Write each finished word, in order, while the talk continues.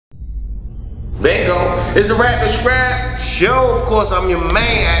It's the Rap and Scrap Show. Of course, I'm your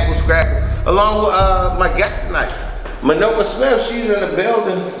main act with Scrap, along with my guest tonight, Minoka Smith. She's in the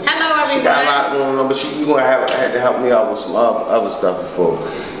building. Hello, everyone. She got a lot going on, but she's gonna have to help me out with some other stuff before.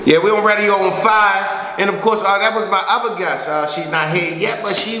 Yeah, we're on Radio on 5, and of course, that was my other guest. She's not here yet,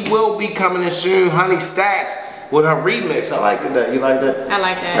 but she will be coming in soon. Honey Staxx with her remix. I like that. You like that? I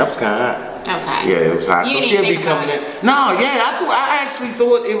like that. That was kind of hot. That was hot. Yeah, it was hot. You So she'll be coming in. No, yeah, I actually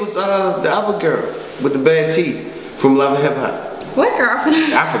thought it was the other girl with the bad teeth from Love and Hip Hop. What girl?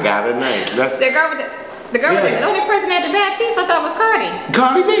 I forgot her name. That's the girl with the only person that had the bad teeth. I thought was Cardi.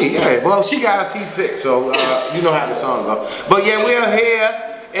 Cardi B. Yeah. Well, she got her teeth fixed, so you know how the song goes. But yeah, we're here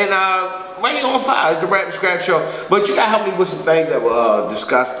and Radio on 5 is the Rap and Scrap Show. But you gotta help me with some things that were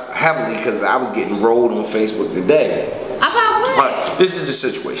discussed heavily because I was getting rolled on Facebook today. About what? All right, this is the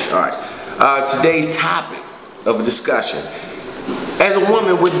situation. All right. Today's topic of a discussion. As a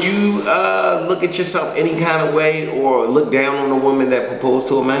woman, would you look at yourself any kind of way or look down on a woman that proposed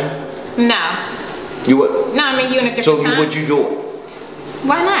to a man? No. You would? No, I mean, you're in a different time. So would you do it?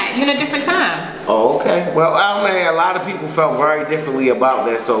 Why not? You're in a different time. Oh, okay. Well, I mean, a lot of people felt very differently about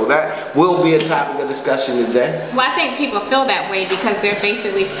that, so that will be a topic of discussion today. Well, I think people feel that way because they're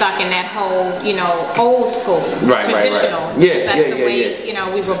basically stuck in that whole, old school, traditional. Right. Yeah, that's the way,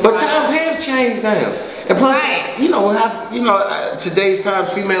 we were brought But times have changed now. And plus, today's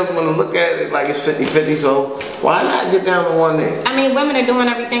times, females want to look at it like it's 50-50, so why not get down to one knee? I mean, women are doing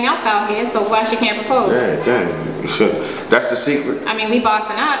everything else out here, so why she can't propose? Dang. That's the secret. I mean, we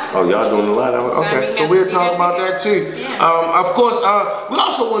bossing up. Oh, y'all doing a lot of it? Okay, so we'll talk about that too. Yeah. Of course, we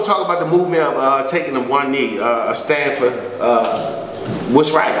also want to talk about the movement of taking the one knee, a stand for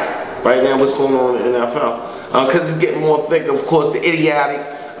what's right now, what's going on in the NFL. Because it's getting more thick, of course, the idiotic,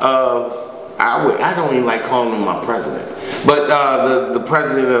 I don't even like calling him my president, but the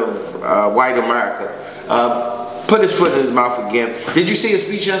president of white America put his foot in his mouth again. Did you see his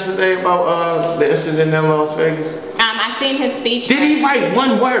speech yesterday about the incident in Las Vegas? I seen his speech. Did he write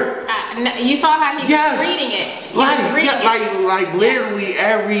one word? You saw how he was reading it. Like literally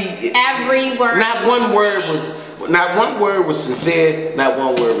every word. Not one word was sincere. Not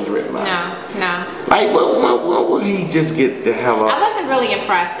one word was written by him. No. Like, what will he just get the hell out? I wasn't really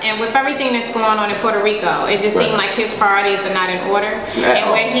impressed, and with everything that's going on in Puerto Rico, it just seemed like his priorities are not in order.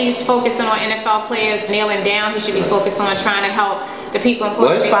 And when he's focusing on NFL players kneeling down, he should be focused on trying to help the people in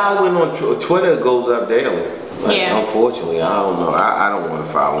Puerto Rico. His following on Twitter goes up daily. Unfortunately, I don't know. I don't want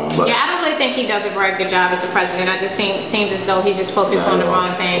to follow him, but I don't really think he does a very good job as a president. I just seems as though he's just focused on the wrong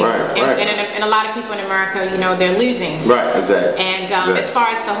things. And a lot of people in America, they're losing. Right, exactly. And as far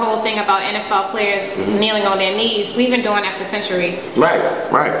as the whole thing about NFL players kneeling on their knees, we've been doing that for centuries. Right.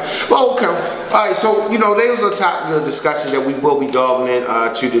 Well, okay. All right. So there's a topic of discussion that we will be delving in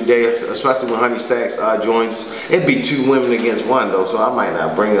to today, especially when Honey Staxx joins us. It'd be two women against one though, so I might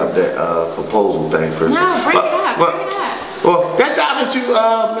not bring up that proposal thing first. No, bring it up. Well, let's dive into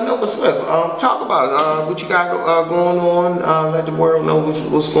Minoka Smith. Talk about it. What you got going on. Let the world know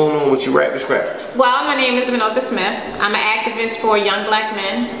what's going on with your Rap and Scrap. Well, my name is Minoka Smith. I'm an activist for young black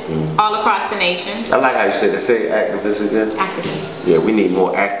men all across the nation. I like how you said that. Say activist again. Activist. Yeah, we need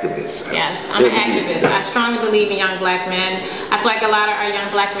more activists. Yes, I'm an activist. I strongly believe in young black men. I feel like a lot of our young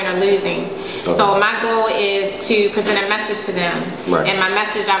black men are losing. Okay. So my goal is to present a message to them. Right. And my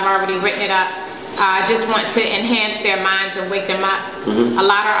message, I've already written it up. I just want to enhance their minds and wake them up. A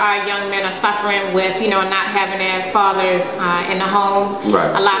lot of our young men are suffering with, not having their fathers in the home.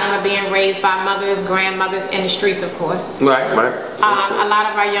 Right. A lot of them are being raised by mothers, grandmothers, in the streets, of course. Right. A lot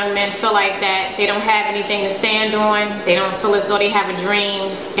of our young men feel like that they don't have anything to stand on. They don't feel as though they have a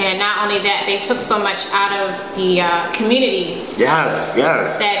dream. And not only that, they took so much out of the communities. Yes.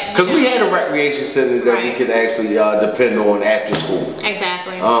 Because we had a recreation center that we could actually depend on after school.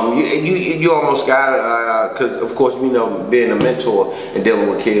 Exactly. You almost got it, because of course being a mentor and dealing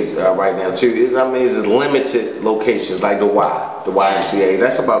with kids right now too. It's limited locations like the YMCA.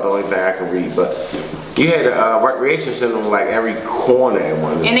 That's about the only thing I can read. But you had a recreation center on like every corner at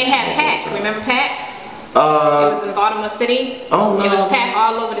one. And they had PAC. Remember PAC? It was in Baltimore City. Oh no. It was PAC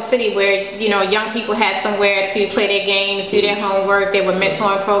all over the city where young people had somewhere to play their games, do their homework. They were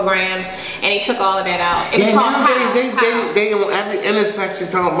mentoring programs, and they took all of that out. It was called nowadays they on every intersection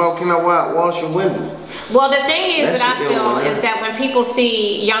talking about wash your windows. Well, the thing is that I feel is that when people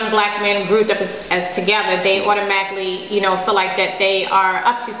see young black men grouped up as together, they automatically, feel like that they are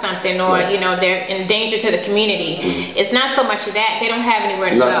up to something, or they're in danger to the community. It's not so much of that; they don't have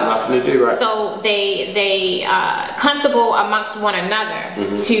anywhere to go. Nothing to do, right? So they comfortable amongst one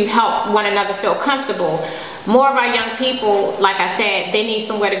another to help one another feel comfortable. more of our young people, like I said, they need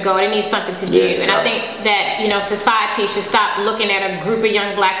somewhere to go. They need something to do. Yeah, and I think that, you know, society should stop looking at a group of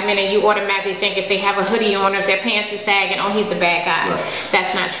young black men and you automatically think if they have a hoodie on or if their pants are sagging, oh, he's a bad guy. Right.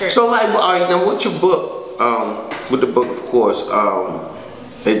 That's not true. So, like, all right, now with your book, with the book, of course,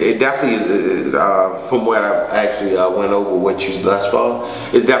 it definitely is, from what I actually went over what you thus far,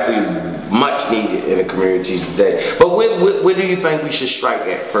 it's definitely much needed in the communities today. But where do you think we should strike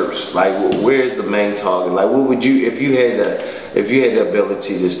at first? Like, where's the main target? Like, what would you, if you had the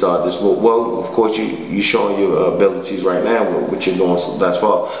ability to start this book? Well, of course, you're showing your abilities right now with what you're doing thus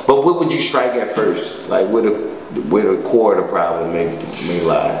far. But what would you strike at first? Like, where the core of the problem may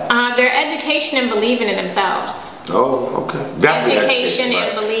lie? Their education and believing in themselves. Oh, okay. Definitely education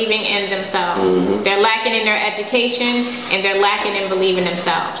and believing in themselves. Mm-hmm. They're lacking in their education and they're lacking in believing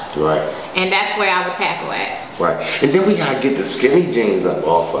themselves. Right. And that's where I would tackle it. Right. And then we gotta get the skinny jeans up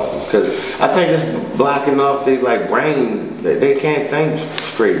off of them, because I think it's blocking off their like brain. They can't think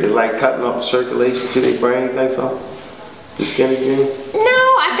straight. They're like cutting off the circulation to their brain. You think so? The skinny jeans? No,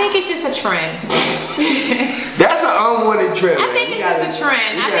 I think it's just a trend. That's an unwanted trend. I think it's just a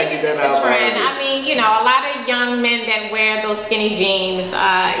trend. I think it's just a trend. I mean, you know, a lot of young men that wear those skinny jeans,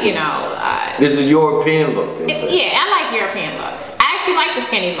 you know. This is European look. Yeah, I like European look. I actually like the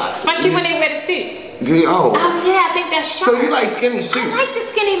skinny look, especially when they wear the suits. Oh yeah, I think that's sharp. So you like skinny suits? I like the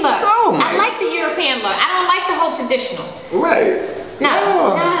skinny look. Oh my. I like the European look. I don't like the whole traditional. Right.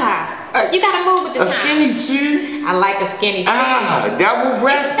 No, nah. You gotta move with the time. A skinny suit? I like a skinny suit. Double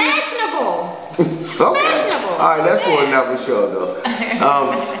breasted. It's fashionable. Okay. Fashionable. All right, that's for another show though.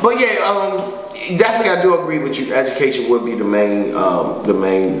 But yeah, definitely I do agree with you. Education would be the main,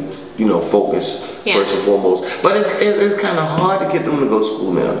 you know, focus first and foremost. But it's kind of hard to get them to go to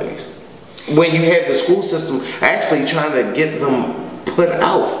school nowadays. When you have the school system actually trying to get them put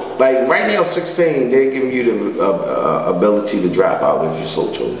out. Like right now, 16, they're giving you the ability to drop out if you're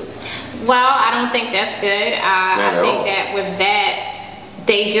so chosen. Well, I don't think that's good. I think that with that,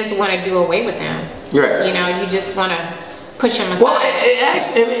 they just want to do away with them. Right. You know, you just want to push them aside. Well,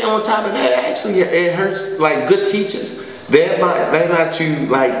 and on top of that, actually, it hurts. Like good teachers, they're not too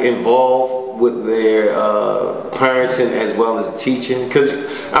like involved with their parenting as well as teaching. Because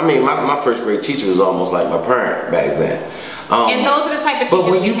I mean, my first grade teacher was almost like my parent back then. And those are the type of teachers.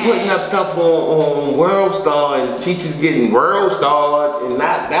 But when you putting up stuff on World Star and teachers getting World Star and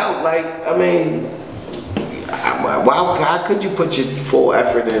knocked out, like, I mean, how could you put your full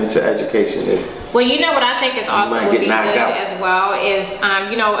effort into education? Well, you know what I think is also would be good as well is,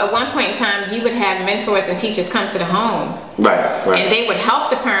 you know, at one point in time, you would have mentors and teachers come to the home. Right. And they would help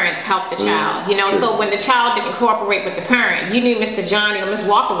the parents help the child, you know. True. So when the child didn't cooperate with the parent, you knew Mr. Johnny or Miss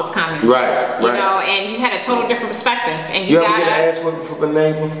Walker was coming. Right. You know, and you had a total different perspective. And you ever get an ass whipping from a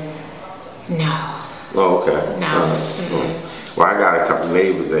neighbor? No. Oh, okay. No. Well, I got a couple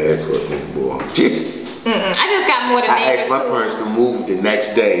neighbors ass whipping, boy. Jeez. I just got more than neighbors. I asked my parents to move the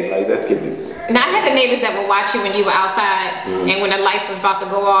next day. Like, let's get the... Now, I had the neighbors that would watch you when you were outside and when the lights was about to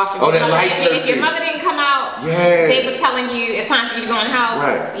go off. If your mother didn't come out, they were telling you it's time for you to go in the house.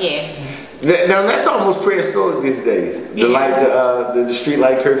 Right. Yeah. Now that's almost prehistoric these days. The light, the street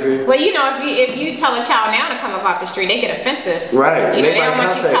light curfew. Well, you know, if you tell a child now to come up off the street, they get offensive. Right. You know, they don't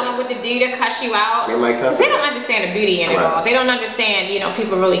want you to tell them what to do to cuss you out. They might cuss. Because they don't understand the beauty in it all. They don't understand, you know,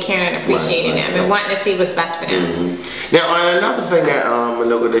 people really caring and appreciating them and wanting to see what's best for them. Now, another thing that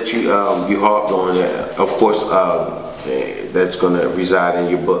Minoka, that you harped on, of course, that's going to reside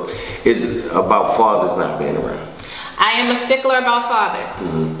in your book, is about fathers not being around. I am a stickler about fathers.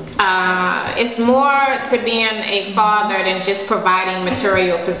 It's more to being a father than just providing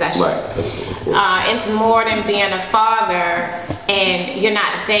material possessions. Right. It's more than being a father and you're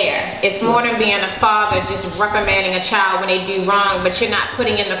not there. It's more than being a father just reprimanding a child when they do wrong, but you're not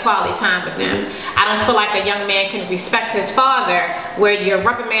putting in the quality time with them. I don't feel like a young man can respect his father where you're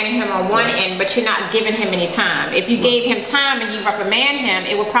reprimanding him on one end, but you're not giving him any time. If you gave him time and you reprimand him,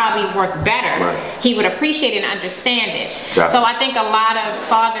 it would probably work better. He would appreciate it and understand it. So I think a lot of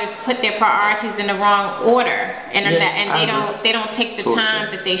fathers put their priorities in the wrong order, and they don't take the time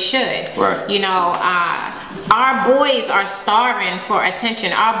that they should. You know, our boys are starving for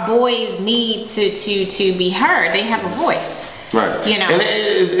attention. Our boys need to be heard. They have a voice. Right. You know. And it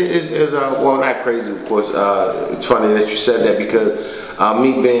is well, not crazy, of course. It's funny that you said that because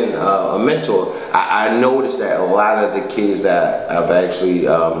me being a mentor, I noticed that a lot of the kids that I've actually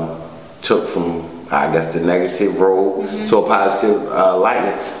took from I guess, the negative role to a positive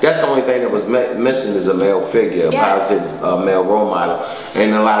lighting. That's the only thing that was missing is a male figure, a positive male role model.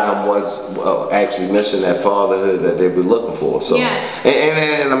 And a lot of them was actually missing that fatherhood that they were looking for. So,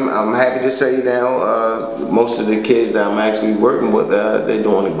 and I'm happy to say now, most of the kids that I'm actually working with, they're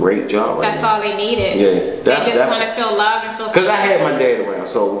doing a great job right That's now. all they needed. Yeah, they just want to feel love and feel. Because I had my dad around,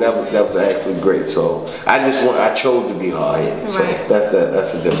 so that was actually great. So I chose to be hard-headed. So that's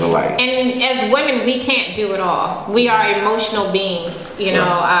a different life. And as women, we can't do it all. We are emotional beings. You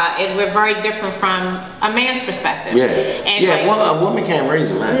know, we're very different from a man's perspective. Yeah, and a woman can't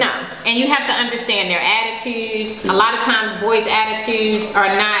raise a man. No, and you have to understand their attitudes. A lot of times, boys' attitudes are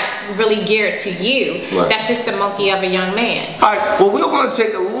not really geared to you. That's just the monkey of a young man. All right, well, we're going to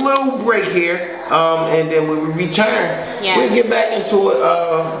take a little break here, and then when we return, we'll get back into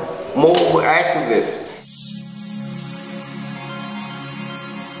it more activists.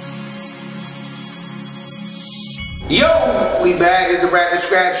 Yo, we back at the Rap and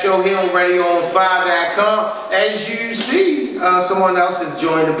Scrap Show here on RadioOn5.com. As you see, someone else has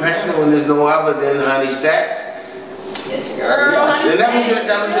joined the panel, and there's no other than Honey Staxx. Yes, girl. Yes. And that was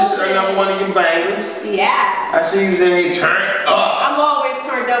just another one of your bangers. Yeah. I see you in here turned up. I'm always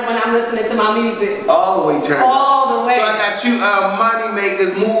turned up when I'm listening to my music. All the way turned up. All the way. So I got you money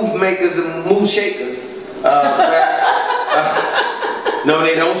makers, move makers, and move shakers. No,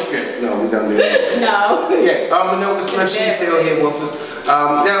 they don't strip. No, we don't do that. No. Yeah, Minoka Smith, she's still here with us.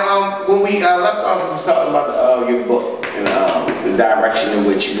 Now, when we left off, we was talking about your book and the direction in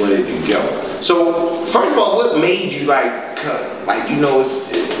which you wanted to go. So, first of all, what made you you know,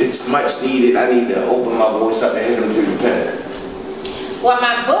 it's much needed. I need to open my voice up and hit them through the pen. Well,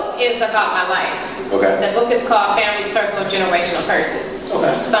 my book is about my life. Okay. The book is called Family Circle of Generational Curses.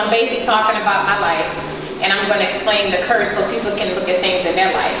 Okay. So I'm basically talking about my life. And I'm going to explain the curse so people can look at things in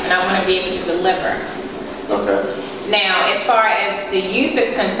their life. And I want to be able to deliver. Okay. Now, as far as the youth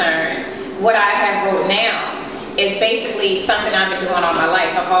is concerned, what I have wrote now is basically something I've been doing all my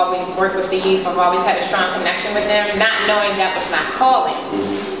life. I've always worked with the youth. I've always had a strong connection with them, not knowing that was my calling.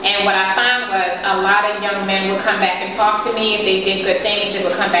 And what I found was a lot of young men would come back and talk to me. If they did good things, they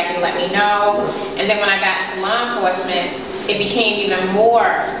would come back and let me know. And then when I got into law enforcement, it became even more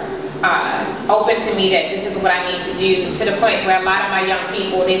open to me that this is what I need to do, to the point where a lot of my young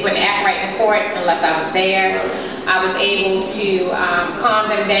people, they wouldn't act right in court unless I was there. I was able to calm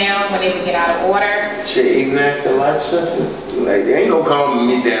them down when they would get out of order. Shit, even after life sentence? Like, there ain't no calming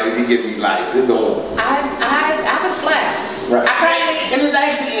me down if you give me life. It's on. I was blessed. Right. And it's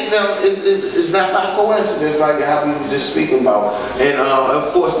actually, you know, it's not by coincidence, like how we were just speaking about. And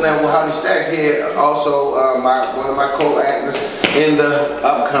of course, now with Honey Staxx here, also one of my co-actors in the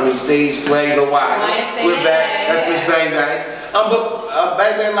upcoming stage play, The Wire. With that, that's Miss Bang Bang. But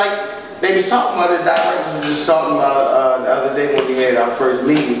Bang Bang, like they was talking about, the directors were just talking about the other day when we had our first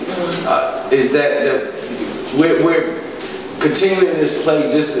meeting, is that we're continuing this play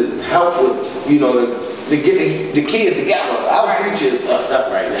just to help with, you know, to get the kids together. Our future is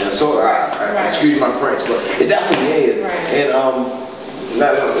up right now. So excuse my French, but it definitely is. And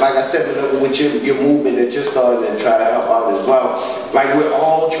like I said, with your movement that you're starting to try to help out as well, like we're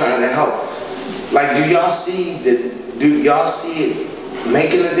all trying to help. Like, do y'all see it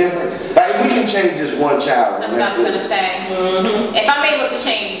making a difference? Like, we can change this one child. That's what I was going to say. If I'm able to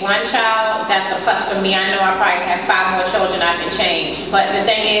change one child, that's a plus for me. I know I probably have 5 more children I can change. But the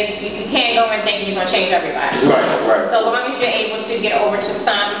thing is, you can't go and think you're going to change everybody. Right. So long as you're able to get over to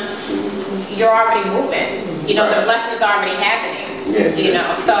some, you're already moving. You know, the blessings are already happening. Yeah, you know,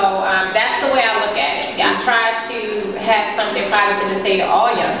 so that's the way I look at it. I try to have something positive to say to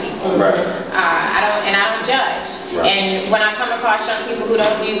all young people. I don't judge. And when I come across young people who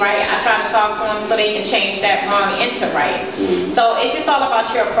don't do right, I try to talk to them so they can change that wrong into right. So it's just all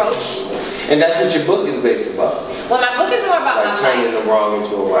about your approach. And that's what your book is based about. Well, my book is more about my life. Turning the wrong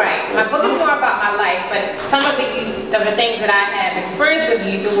into a right. My book is more about my life, but some of the things that I have experienced with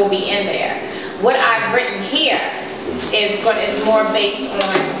youth will be in there. What I've written here is more based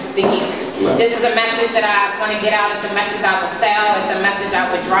on the youth. This is a message that I want to get out. It's a message I would sell. It's a message I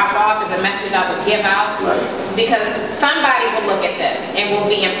would drop off. It's a message I would give out. Because somebody will look at this and will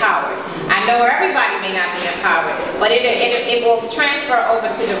be empowered. I know everybody may not be empowered, but it will transfer over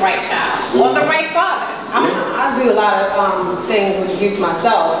to the right child or the right father. I do a lot of things with youth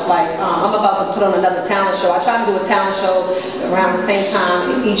myself. Like I'm about to put on another talent show. I try to do a talent show around the same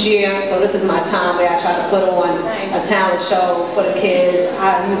time each year. So this is my time where I try to put on a talent show for the kids.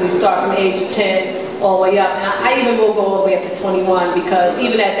 I usually start from age 10 all the way up. And I even will go all the way up to 21 because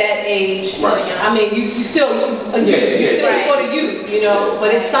even at that age, I mean, you still sort of youth, you know.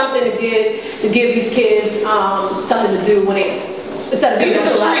 But it's something to give these kids something to do when they. Instead of being it's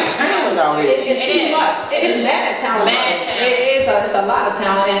a street talent out here. It's too much. It is mad talent. It's a lot of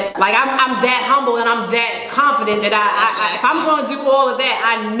talent. Like I'm that humble and I'm that confident that if I'm going to do all of that,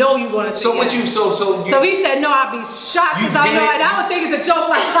 I know you're going to. So what you so he said no, I'd be shocked because I know and I would think it's a joke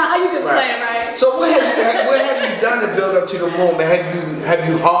like you just playing right. So what have you done to build up to the moment? Have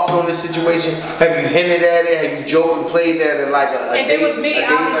you harped on the situation? Have you hinted at it? Have you joked and played at it like a? If it was me,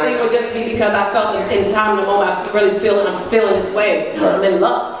 obviously it would just be because I felt in time and the moment I'm feeling this way. I'm in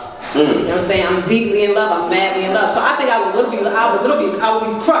love. You know what I'm saying? I'm deeply in love. I'm madly in love. So I think I would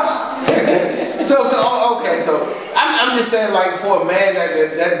be crushed. So okay. So I'm just saying, like, for a man,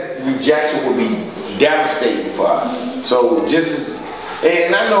 that rejection would be devastating for us. So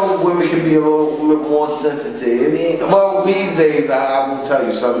and I know women can be a little more sensitive. Yeah. Well, these days I will tell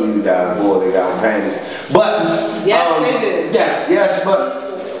you, some of you guys, boy, they got panties. But they do. Yes,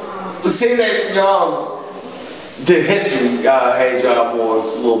 but say that y'all. The history had y'all a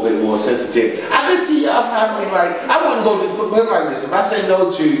little bit more sensitive. I can see y'all probably like, I wouldn't go to put it like this. If I say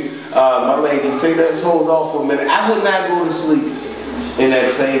no to my lady, say let's hold off for a minute, I would not go to sleep in that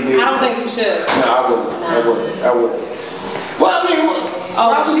same bed. I don't think you should. No, I wouldn't. Well, I mean,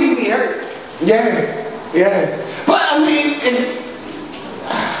 she'd be hurt. Yeah. But I mean,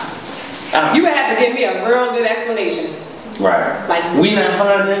 you would have to give me a real good explanation. Right. Like we not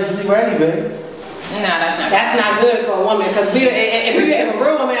financially ready, baby. No, that's not. That's not good for a woman because if you're a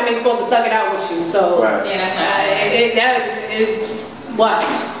real woman, I mean, supposed to thug it out with you. So yeah, that's not. What?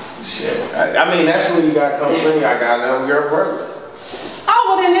 Shit. I mean, that's when you got to come clean. I got another girl brother. Oh,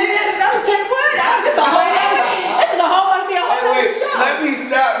 well then, I'm saying what? This is a whole other show. Let me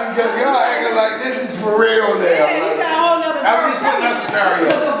stop because y'all acting like this is for real now. Yeah, you got a whole other. I'm just putting up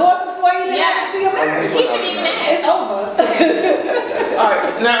scenario. The divorce before you even have to see a marriage. You should even ask. It's over.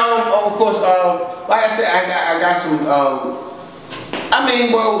 Alright, now of course, like I said, I got some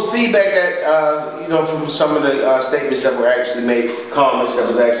feedback that from some of the statements that were actually made, comments that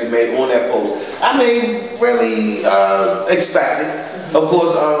was actually made on that post. I mean, really expected. Of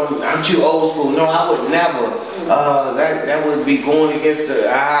course, I'm too old school. No, I would never. That would be going against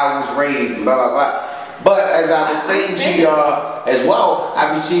how I was raised, blah blah blah. But as I was stating to y'all as well,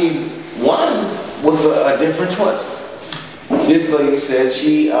 I received one with a different twist. This lady said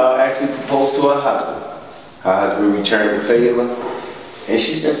she actually proposed to her husband. Her husband returned the favor. And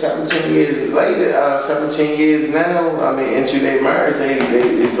she said 17 years later, 17 years now, I mean, into their marriage,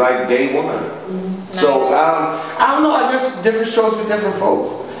 it's like day one. Nice. So, I don't know, I guess different strokes for different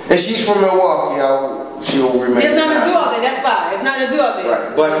folks. And she's from Milwaukee, she'll remain. There's nothing to do up there, that's why. It's nothing to do up there.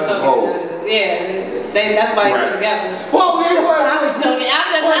 Right, but proposed. Yeah, that's why they're together. Well, here's what I was joking. I'm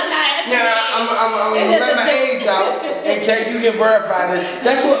let my age out in case you can verify this.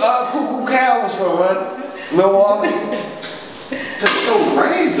 That's what Cuckoo Cow was from, right? Milwaukee. That's so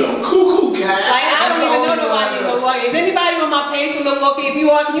random. Cuckoo Cow. Like, I don't even know nobody in Milwaukee. Is anybody on my page from Milwaukee? If you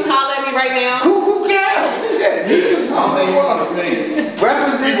are, can you holler at me right now? Cuckoo Cow. Shit, he was from Milwaukee.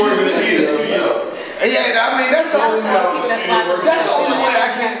 Represent yourself. Yeah, I mean that's the only way. That's the only way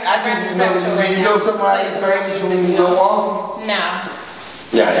I can remember. You know somebody famous from Milwaukee? No.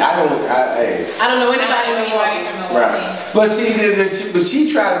 Yeah, I don't know anybody from Milwaukee. Right. But see,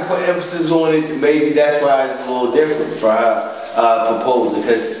 she tried to put emphasis on it. Maybe that's why it's a little different for her proposal,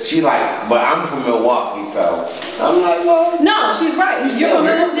 because she like, but I'm from Milwaukee, so I'm like, well. No, she's right. There's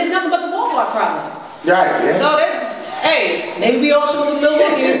nothing but the Walmart problem. Right. Yeah. So hey, maybe we all should move to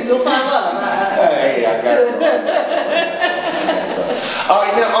Milwaukee. We'll find love. Hey, I got some. All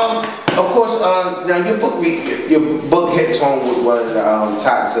right, now, of course, now your book hits home with one of the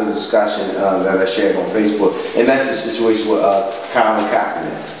topics of discussion that I shared on Facebook, and that's the situation with Colin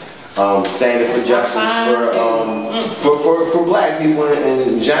Kaepernick, standing for justice for black people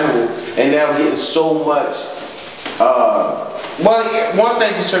in general, and now getting so much. Well, one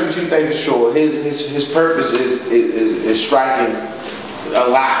thing for certain, two things for sure. His purpose is striking a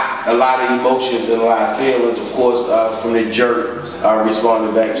lot of emotions and a lot of feelings, of course, from the jerk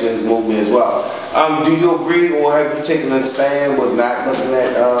responding back to his movement as well. Do you agree, or have you taken a stand with not looking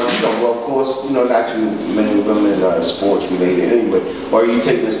at, well, of course, not too many women sports related anyway, or are you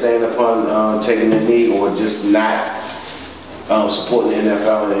taking a stand upon taking a knee, or just not supporting the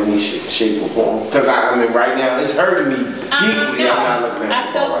NFL in any shape or form? Because I mean, right now it's hurting me deeply. No, I'm not looking at I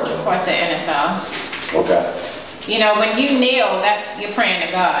still support the NFL. Okay. When you kneel, you're praying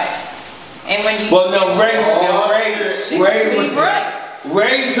to God. And when you Ray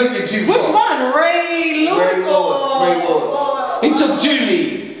Ray took it too far. Which one? Ray Lewis. Ray Lewis. He took 2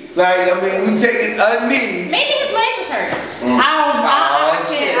 knees. Like, I mean, we take it a knee. Maybe his leg was hurt. I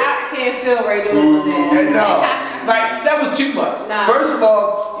can't feel Ray Lewis on that. No, like, that was too much. Nah. First of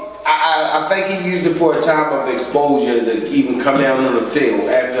all, I think he used it for a time of exposure to even come down on the field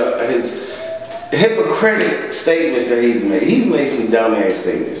after his hypocritic statements that he's made. He's made some dumbass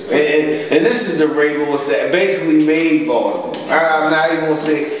statements. And this is the Ray Lewis that basically made Baltimore. I'm not even gonna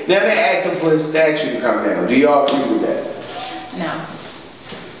say, now they're asking for his statue to come down. Do y'all agree with that? No.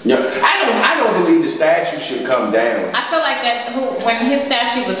 Yeah, I don't believe the statue should come down. I feel like that when his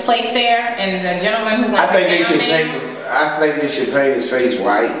statue was placed there, and the gentleman who wants to I think they should paint his face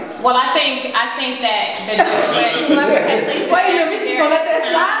white. Well, I think that whoever had placed his statue there, let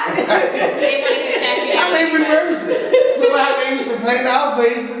that slide. they wanted his statue down. I mean, reverse it. Remember how they used to paint our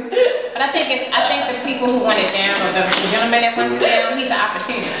faces? But I think the people who want it down, or the gentleman that wants it down, he's an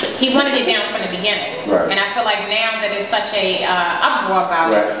opportunist. He wanted it down from the beginning. Right. And I feel like now that it's such a uproar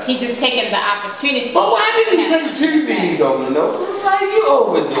about it, he's just taking the opportunity. But why did he take 2 knees though, Minoka? Like, you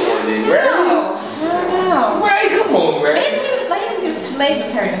overdoing it, Ray. I don't know. Ray, come on, Ray. Maybe his leg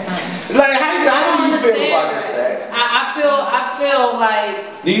was hurting or something. Like, how do you feel about this, Staxx? I feel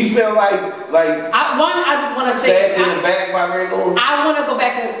like. Do you feel like I just want to say. Stabbed in the back by Ray Lewis? I want to go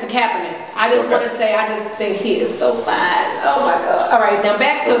back to Kaepernick. I just want to say, I just think he is so fine. Oh my God. All right, now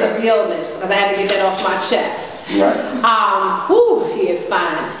back to the realness, because I had to get that off my chest. Right. He is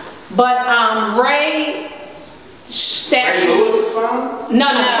fine. But Ray statue. Ray Lewis is fine? No.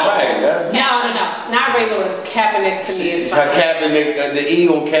 Right, Not Ray Lewis. Kaepernick to me is fine. Kaepernick, the E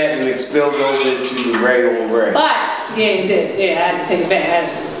on Kaepernick spilled over into the Ray on Ray. But yeah, it did. Yeah, I had to take it back.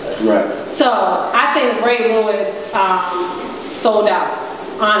 Right. So I think Ray Lewis sold out.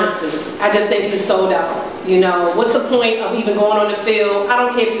 Honestly, I just think he sold out. You know, what's the point of even going on the field? I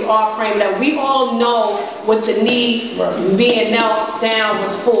don't care if you are praying that. We all know what the knee being knelt down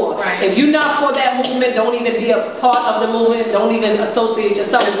was for. Right. If you're not for that movement, don't even be a part of the movement. Don't even associate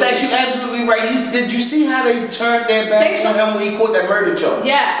yourself with Staxx, you're absolutely right. Did you see how they turned their backs on him when he caught that murder charge?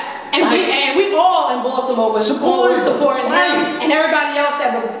 Yes. And we all in Baltimore was supporting him, and everybody else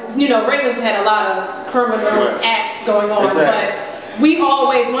that was, you know, Ravens had a lot of criminal acts going on, but we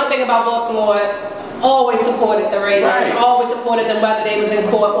always, one thing about Baltimore, always supported the Ravens, always supported them whether they was in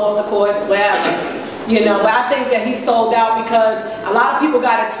court, off the court, whatever, you know. But I think that he sold out because a lot of people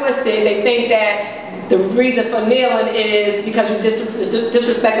got it twisted. They think that the reason for kneeling is because you're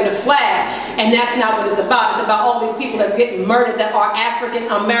disrespecting the flag, and that's not what it's about. It's about all these people that's getting murdered that are African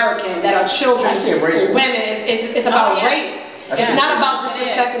American, that are children, women. It's about race. It's not about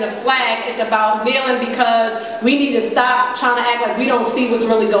disrespecting the flag. It's about kneeling because we need to stop trying to act like we don't see what's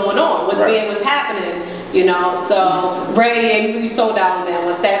really going on, what's happening. You know, so Ray, you sold out on that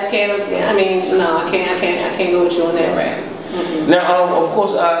one. Staxx can't. I mean, no, I can't go with you on that, Ray. Now, of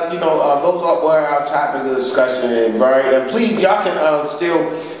course, you know, those were our topic of discussion, and please, y'all can still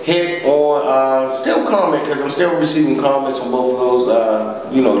hit on, still comment, because I'm still receiving comments on both of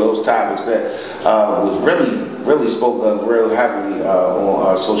those, you know, those topics that was really spoke of real heavily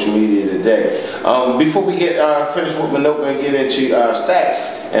on social media today. Before we get finished with Minoka and get into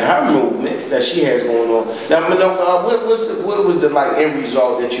Staxx and her movement that she has going on. Now, Minoka, what was the like end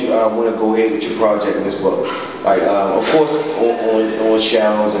result that you want to go ahead with your project in this book? Like, of course, on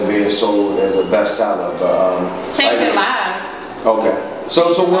shelves and being sold as a bestseller, but changing lives. Okay.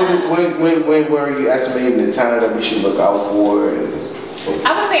 So when were you estimating the time that we should look out for? I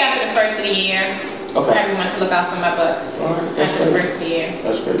would say after the first of the year. Okay. Everyone to look out for my book. All right, after the first of the year.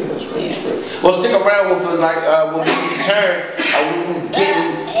 That's great. That's great. Well, stick around with us. Like when we return, we will be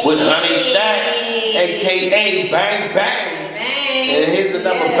getting with Honey Staxx, aka Bang Bang. And here's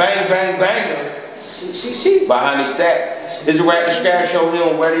another Bang Bang Banger by Honey Staxx. It's a Rap the Scrap Show here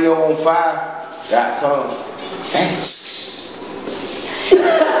on RadioOnFire.com. Thanks.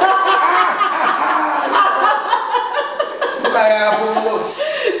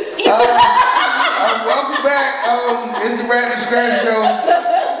 Welcome back. It's the Rap the Scrap Show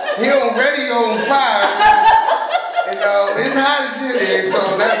here on Radio on Fire. And it's hot as shit here, so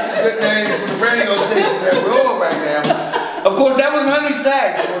that's a good name for the radio station that we're on right now. Of course, that was Honey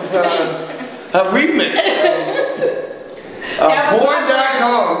Staxx with her remix.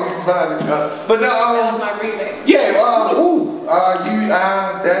 Porn.com, you can find it. But that was my remix. Yeah,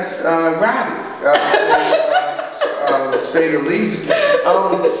 that's right. Say the least.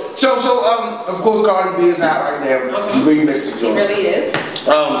 So of course, Cardi B is out right now. Remix is on. She really is.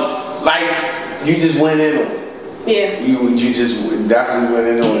 Like you just went in on it. Yeah. You just definitely went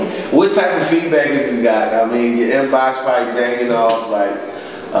in on it. What type of feedback have you got? I mean, your inbox probably banging off like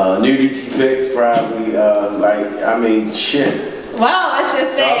nudity pics, probably. I mean, shit. Well, let's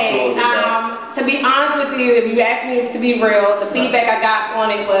just say, to be honest with you, if you ask me to be real, the feedback I got on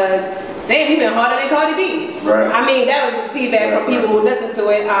it was, damn, you've been harder than Cardi B. Right. I mean, that was just feedback from people who listen to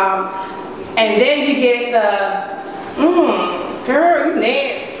it. And then you get the, girl, you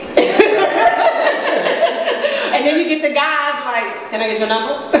nasty. And then you get the guys like, can I get your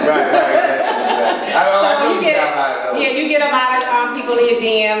number? Right. You get a lot of people in your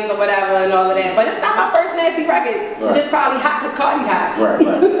DMs or whatever and all of that. But it's not my first nasty record. It's just probably hot because Cardi hot.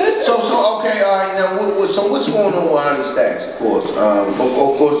 Right. So okay, all right. Now, so what's going on with Honey Staxx? Of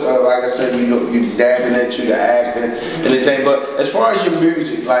course, like I said, you dabbing into the acting and the thing. But as far as your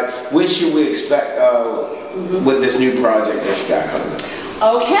music, like, what should we expect with this new project that you got coming up?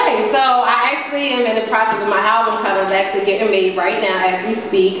 Okay, so I actually am in the process of my album cover is actually getting made right now as we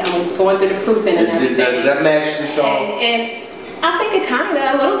speak. I'm going through the proofing and everything. Does that match the song? And I think it kind of,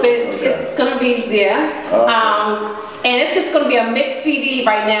 a little bit. Okay. It's going to be, and it's just going to be a mixed CD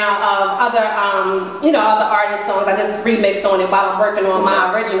right now of other, other artist songs. I just remixed on it while I'm working on my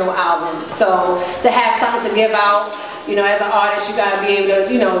original album. So to have something to give out, as an artist, you got to be able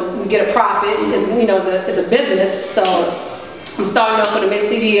to, get a profit. It's a business. So I'm starting off with a mix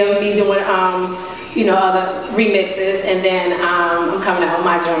CD of me doing, other remixes, and then I'm coming out with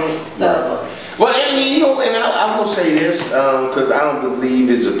my joint. So. Well, I mean, and I'm gonna say this because I don't believe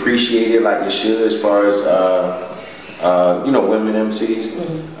it's appreciated like it should as far as women MCs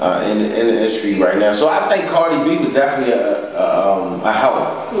in the industry right now. So I think Cardi B was definitely a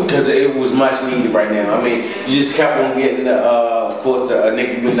help because it was much needed right now. I mean, you just kept on getting of course the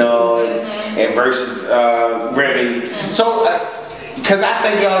Nicki Minaj and versus Remy. So because I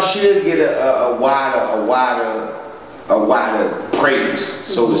think y'all should get a wider praise,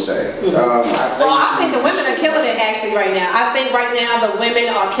 so to say. I think the women are killing it actually right now. I think right now the women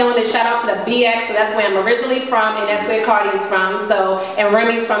are killing it. Shout out to the BX, so that's where I'm originally from, and that's where Cardi is from. So, and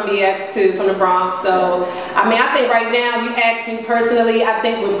Remy's from BX too, from the Bronx. So, I mean, I think right now, if you ask me personally, I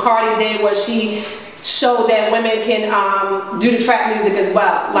think what Cardi did was she showed that women can do the trap music as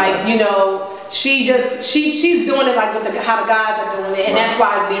well. Like, she's doing it like with how the guys are doing it, and that's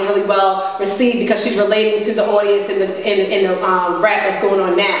why it's being really well received because she's relating to the audience in the rap that's going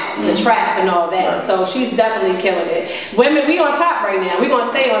on now, the trap and all that. So she's definitely killing it. Women, we on top right now. We're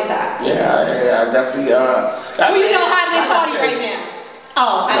gonna stay on top. Yeah, I definitely. How than Cardi right now?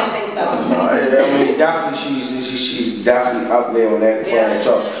 Oh, I didn't think so. I mean, definitely, she's definitely up there on that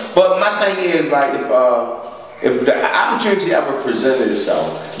plateau. But my thing is like if the opportunity ever presented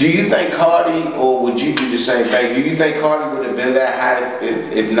itself, do you think Cardi, or would you do the same thing? Do you think Cardi would have been that hot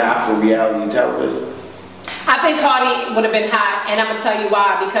if not for reality television? I think Cardi would have been hot, and I'm gonna tell you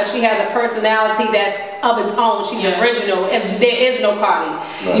why. Because she has a personality that's of its own. She's original, and there is no Cardi.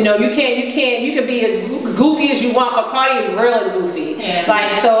 Right. You can be as goofy as you want, but Cardi is real and goofy. Yeah.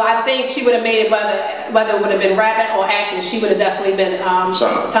 So I think she would have made it whether it would have been rapping or acting. She would have definitely been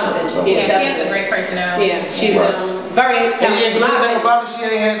something. Yeah, she has a great personality. Yeah, she's very talented. And the thing about it, she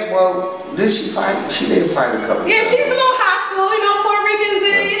ain't had. Well, did she fight? She did fight a couple. Yeah, she's a little hostile. Puerto Ricans,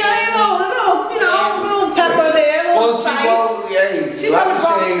 little pepper there. Well, she's from the Bronx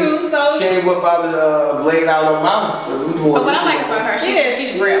too, so she ain't whip out a blade out of her mouth. But what I like about her,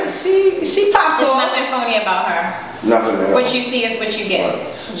 she's real. She pops off. There's nothing phony about her. Nothing at all. What you see is what you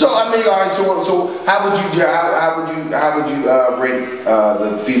get. So I mean, all right. So how would you rate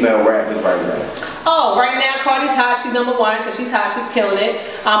the female rappers right now? Oh, right now Cardi's hot. She's #1 because she's hot. She's killing it.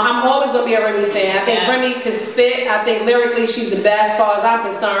 I'm always gonna be a Remy fan. I think Remy can spit. I think lyrically she's the best, as far as I'm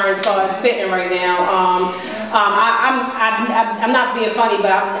concerned, as far as spitting right now. I'm not being funny,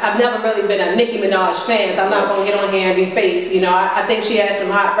 but I've never really been a Nicki Minaj fan, so I'm not gonna get on here and be fake. I think she has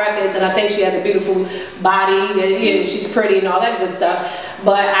some hot records, and I think she has a beautiful body. She's pretty and all that good stuff.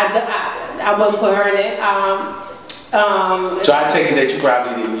 But I wouldn't put her in it. So I take it that you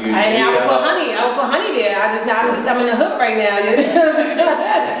probably didn't use. I would put honey there. I'm in the hook right now.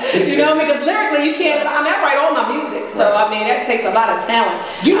 Because lyrically you can't. I write all my music, so that takes a lot of talent.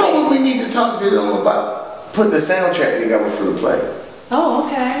 You know what we need to talk to them about? Putting the soundtrack together for the play. Oh,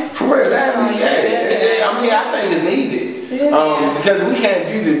 okay. For real, I think it's needed. Because we can't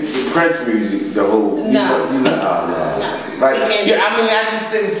do the French music, the whole. No. I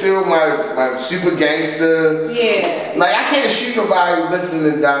just didn't feel my super gangster. Yeah. Like I can't shoot nobody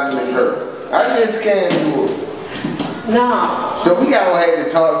listening to Diamond and Pearl. I just can't do it. No. So we gotta have to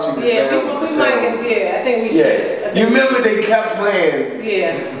talk to the sound. I think we should. I You remember they kept playing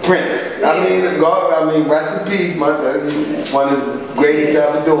Prince. I mean, rest in peace, one of the greatest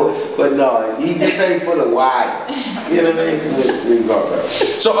ever do it. But no, he just ain't for the wire. You know what I mean?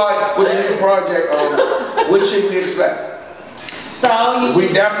 So, all right, with the new project, what should we expect? So we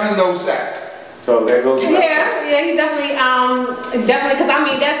definitely know Staxx. So there goes. He definitely, because I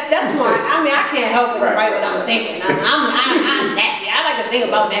mean that's smart. I mean I can't help but write what I'm thinking. I'm nasty. I like to think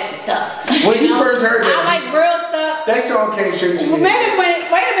about nasty stuff. When you first heard that, I like real stuff. That song came straight to you. Wait a minute, when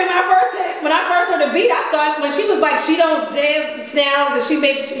I first heard the beat, I started when she was like she don't dance now, that she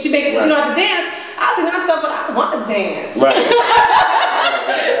make it, you don't have to dance. I was thinking to myself, but I want to dance. Right.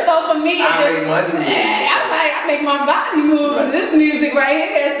 So for me, I make my body move. Right. This music right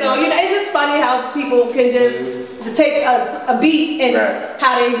here. So you know, it's just funny how people can just take a beat and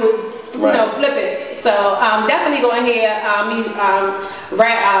how they would flip it. So definitely going here.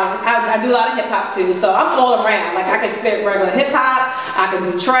 Rap. I do a lot of hip hop too. So I'm all around. Like I can spit regular hip hop. I can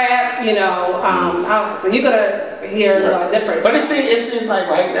do trap. You know. So you're gonna hear a lot of different. But it seems like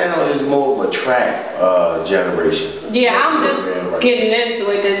right now it's more of a trap generation. Yeah, I'm just getting into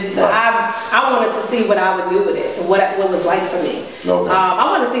it because I wanted to see what I would do with it and what was like for me. Okay. I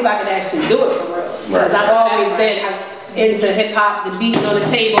want to see if I could actually do it for real because I've always been into hip hop, the beating on the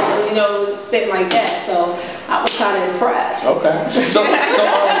table, you know, spitting like that. So I was kind of impressed. Okay. So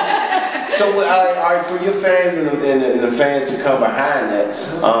all right, for your fans and the fans to come behind that,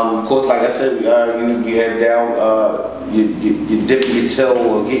 of course, like I said, you head down, you dip your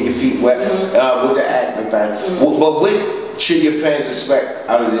toe or get your feet wet with the acting thing. But what should your fans expect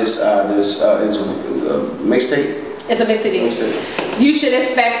out of this mixtape? It's a mixtape. You should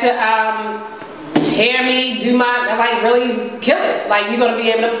expect to hear me do really kill it. Like you're gonna be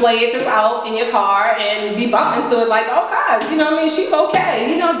able to play it throughout in your car and be bumping to it like, oh God, you know what I mean? She's okay,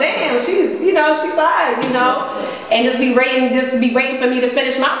 you know, damn, she's fine, you know, and just be waiting for me to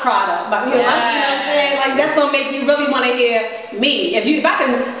finish my product. But you know what I'm saying? Like that's gonna make you really want to hear me. If I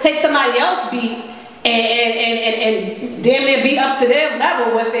can take somebody else's beat and damn near be up to their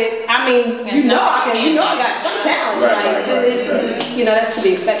level with it, I mean, I got some talent. You know, that's to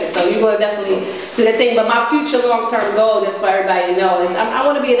be expected. So you will definitely do that thing. But my future long-term goal, just for everybody to know, is I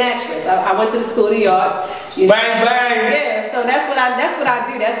want to be an actress. I went to the School of the Arts. You know, bang bang. Yeah, so that's what I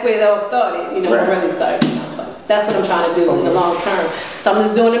do. That's where it all started. You know, it really started. That's what I'm trying to do in the long term. So I'm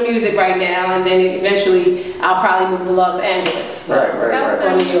just doing the music right now, and then eventually I'll probably move to Los Angeles. Right. Or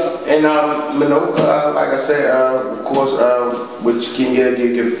New York. And Minoka, like I said, of course, which can your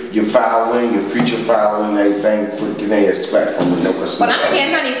following, your future following, everything. What can they expect from Minoka? Well, I'm gonna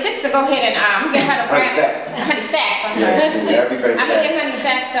get Honey Staxx to go ahead and get her to rap. Honey Staxx. I'm gonna get Honey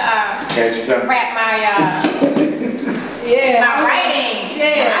Staxx to rap my my writing.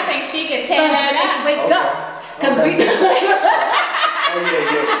 Yeah. I think she could tear that up. Wake up. Cause we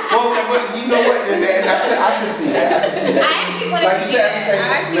Well, you know what? And I can see that. I actually wanted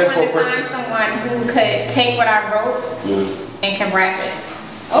to find someone who could take what I wrote and can rap it.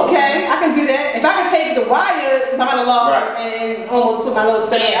 Okay, I can do that. If I can take the Wire monologue and almost put my little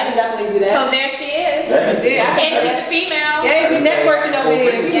spin, I can definitely do that. So there she is. Yeah. And she's a female. Yeah, we networking over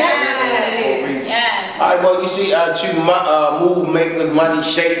here. Yes. All right, well, you see, two move makers, money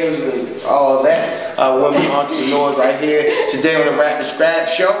shakers, and all that. Women entrepreneurs right here today on the Rap the Scrap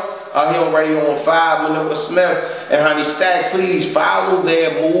Show. Here on Radio on 5, Minoka Smith and Honey Staxx. Please follow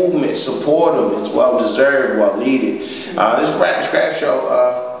their movement, support them. It's well deserved, well needed. This is the Rap the Scrap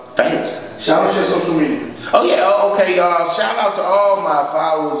Show. Thanks. Shout out your social media. Oh yeah, okay. Shout out to all my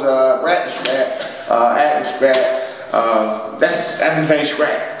followers. Rap the Scrap, Adam Scrap. That's everything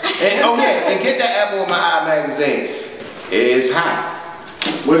scrap. And and get that Apple in My Eye magazine. It's hot.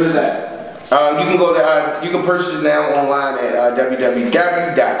 What is that? You can go to you can purchase it now online at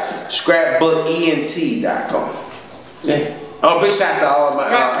www.scrapbookent.com. Yeah. Big shout out to all my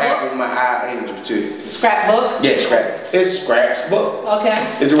Apple in My Eye angels too. Scrapbook? Yeah, scrap. It's Scrap's book. Okay.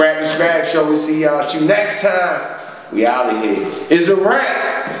 It's the Rap and Scrap Show. We see y'all next time. We out of here. It's a wrap.